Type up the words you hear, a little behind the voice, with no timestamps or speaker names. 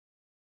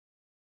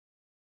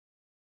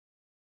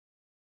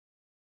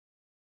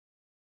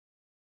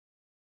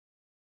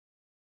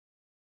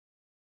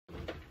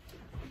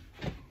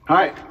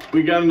Hi,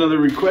 we got another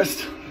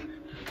request.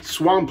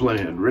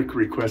 Swampland. Rick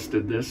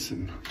requested this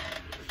and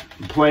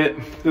play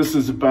it. This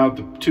is about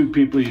the two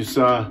people you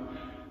saw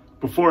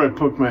before I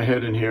poked my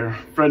head in here.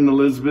 Fred and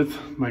Elizabeth,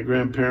 my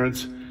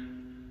grandparents,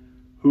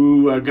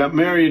 who got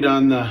married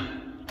on the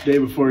day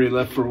before he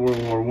left for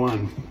World War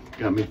I.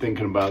 Got me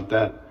thinking about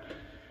that.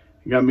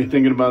 It got me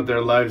thinking about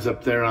their lives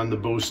up there on the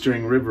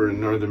Bowstring River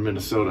in northern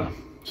Minnesota.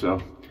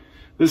 So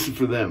this is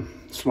for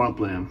them,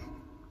 Swampland.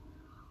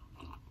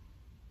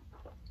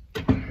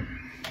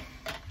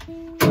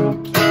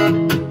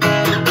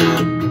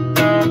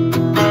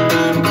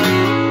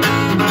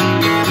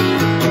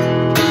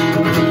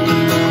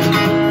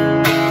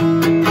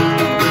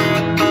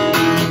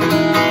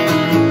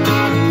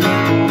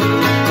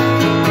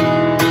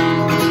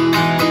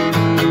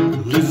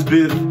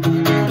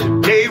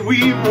 Today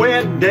we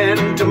wed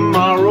and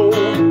tomorrow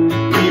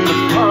we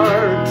must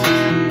part.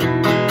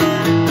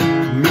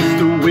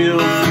 Mr.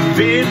 Will's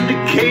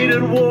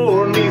vindicated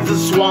war needs a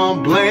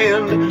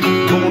swampland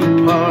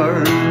torn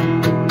apart.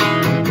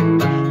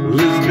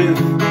 Elizabeth,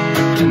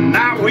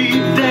 tonight we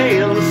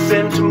dance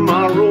and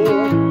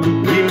tomorrow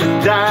we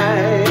must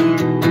die.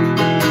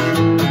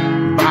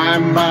 Bye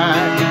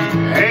bye,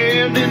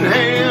 hand in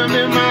hand,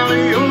 am I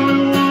the only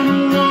one who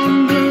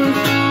wonders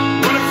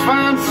what I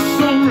find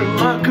so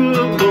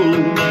remarkable?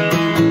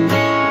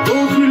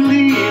 Those we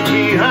leave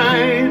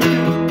behind.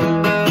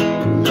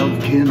 Love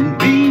can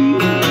be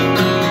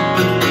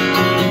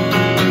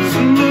so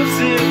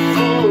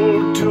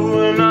merciful to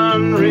an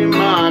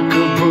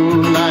unremarkable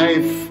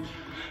life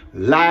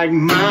like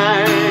mine.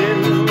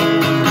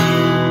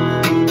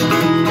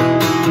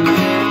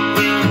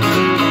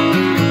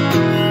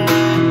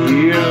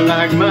 Yeah,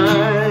 like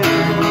mine.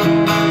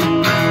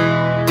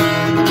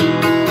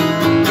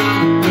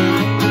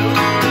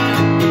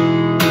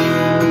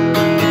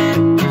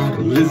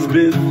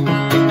 Elizabeth,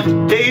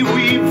 today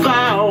we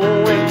vow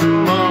and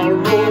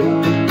tomorrow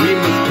we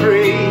must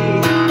pray.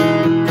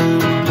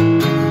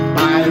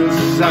 By his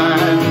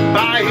side,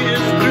 by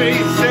his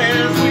grace,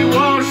 as we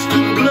wash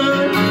the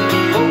blood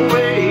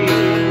away.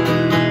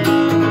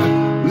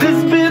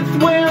 Elizabeth,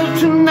 well,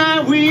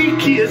 tonight we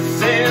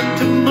kiss and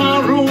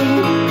tomorrow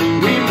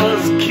we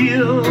must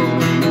kill.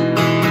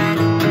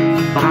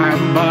 Bye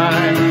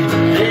bye,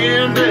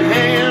 hand to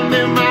hand,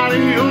 am I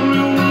the only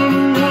one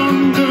who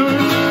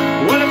wonders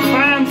what I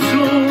find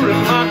so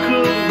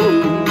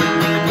remarkable?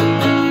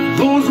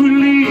 Those we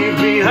leave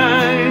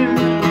behind.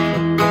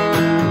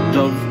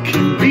 Love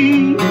can be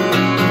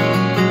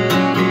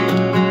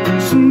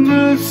so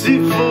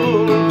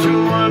merciful to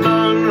an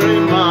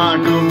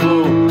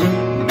unremarkable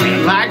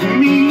like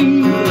me.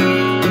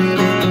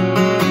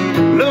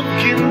 Love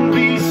can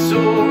be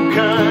so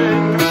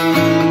kind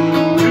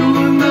to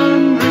an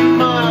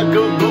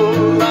unremarkable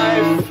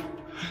life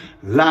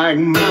like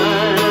mine.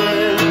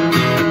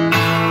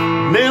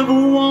 Never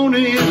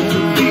wanted to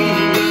be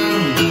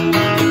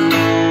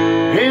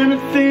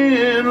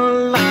anything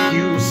like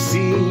you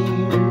see.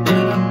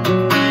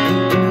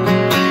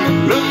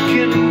 Love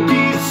can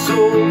be so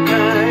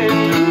kind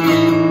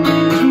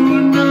to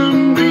an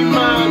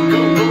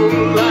unremarkable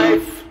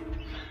life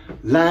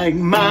like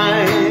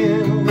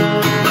mine.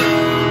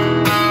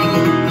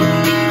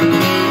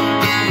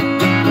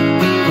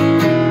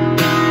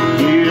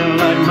 Yeah,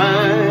 like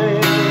mine.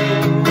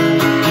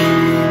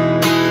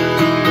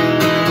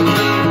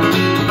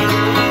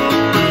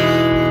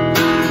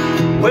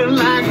 Well,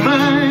 like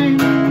mine.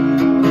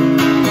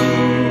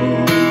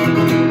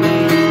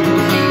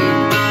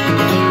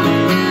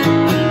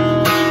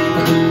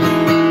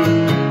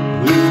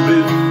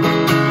 Elizabeth,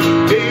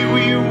 today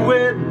we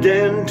wed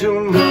and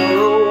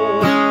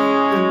tomorrow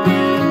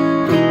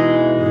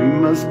we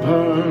must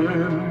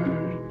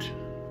part.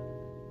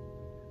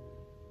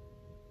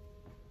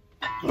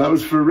 That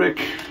was for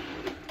Rick.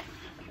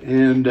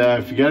 And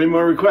if you got any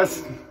more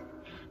requests,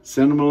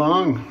 send them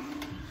along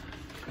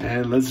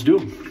and let's do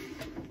them.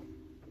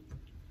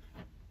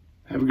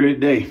 Have a great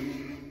day.